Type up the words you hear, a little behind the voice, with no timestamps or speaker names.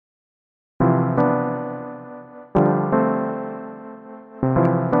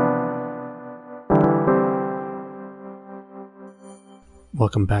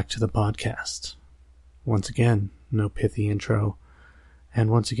Welcome back to the podcast. Once again, no pithy intro,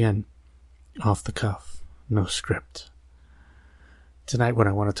 and once again, off the cuff, no script. Tonight what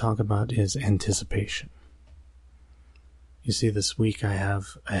I want to talk about is anticipation. You see, this week I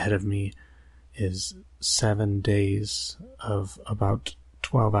have ahead of me is 7 days of about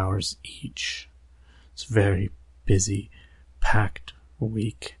 12 hours each. It's a very busy, packed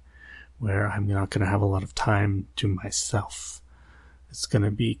week where I'm not going to have a lot of time to myself. It's going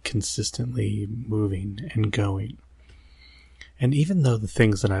to be consistently moving and going. And even though the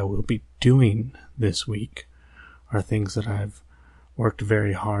things that I will be doing this week are things that I've worked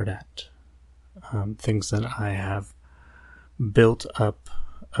very hard at, things that I have built up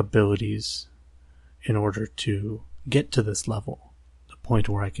abilities in order to get to this level, the point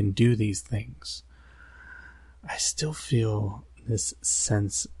where I can do these things, I still feel this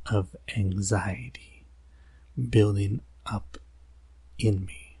sense of anxiety building up in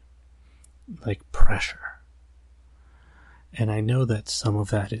me, like pressure. And I know that some of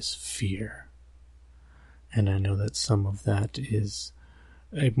that is fear. And I know that some of that is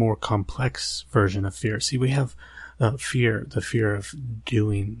a more complex version of fear. See, we have fear, the fear of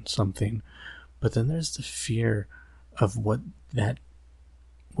doing something, but then there's the fear of what that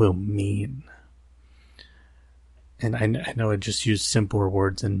will mean. And I know I just used simpler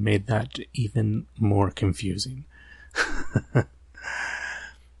words and made that even more confusing.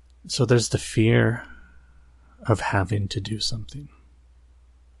 So there's the fear of having to do something.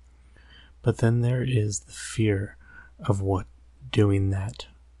 But then there is the fear of what doing that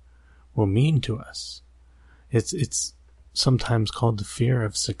will mean to us. It's sometimes called the fear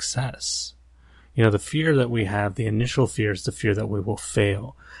of success. You know, the fear that we have, the initial fear is the fear that we will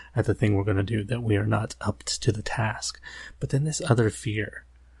fail at the thing we're going to do, that we are not up to the task. But then this other fear,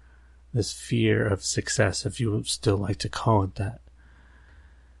 this fear of success, if you still like to call it that,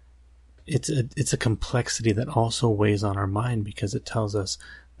 it's a complexity that also weighs on our mind, because it tells us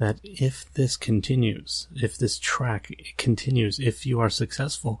that if this continues, if this track continues, if you are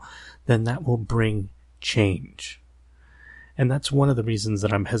successful, then that will bring change. And that's one of the reasons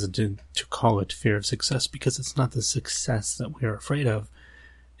that I'm hesitant to call it fear of success, because it's not the success that we're afraid of.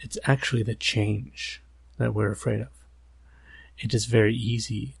 It's actually the change that we're afraid of. It is very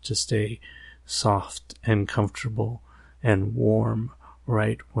easy to stay soft and comfortable and warm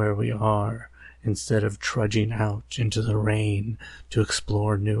right where we are, instead of trudging out into the rain to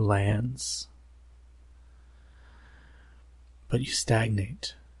explore new lands. But you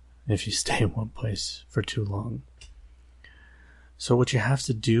stagnate if you stay in one place for too long. So what you have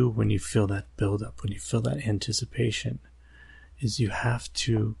to do when you feel that buildup, when you feel that anticipation, is you have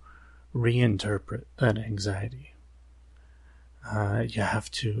to reinterpret that anxiety. You have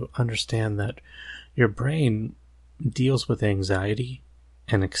to understand that your brain deals with anxiety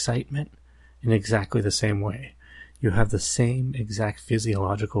and excitement in exactly the same way. You have the same exact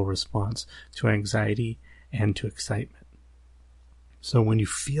physiological response to anxiety and to excitement. So when you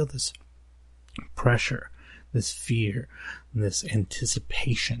feel this pressure, this fear, this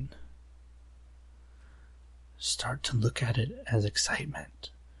anticipation, start to look at it as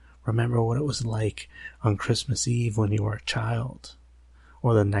excitement. Remember what it was like on Christmas Eve when you were a child,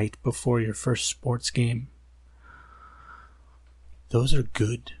 or the night before your first sports game. Those are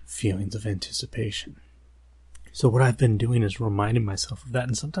good feelings of anticipation. So what I've been doing is reminding myself of that,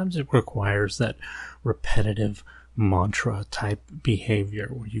 and sometimes it requires that repetitive mantra type behavior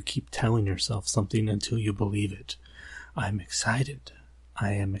where you keep telling yourself something until you believe it. I'm excited.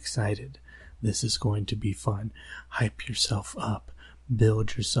 I am excited. This is going to be fun. Hype yourself up.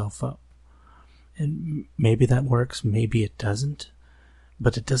 Build yourself up. And maybe that works, maybe it doesn't,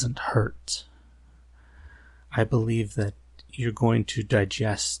 but it doesn't hurt. I believe that you're going to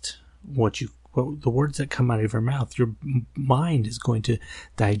digest the words that come out of your mouth. Your mind is going to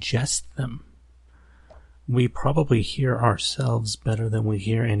digest them. We probably hear ourselves better than we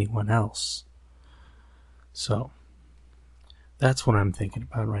hear anyone else. So that's what I'm thinking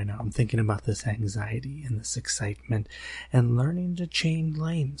about right now. I'm thinking about this anxiety and this excitement and learning to change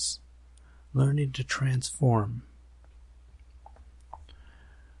lanes, learning to transform.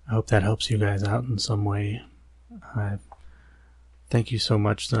 I hope that helps you guys out in some way. Thank you so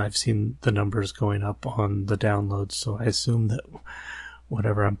much that I've seen the numbers going up on the downloads, so I assume that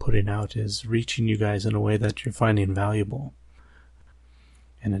whatever I'm putting out is reaching you guys in a way that you're finding valuable.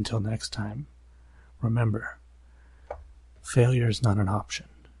 And until next time, remember, failure is not an option.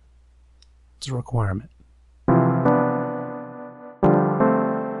 It's a requirement.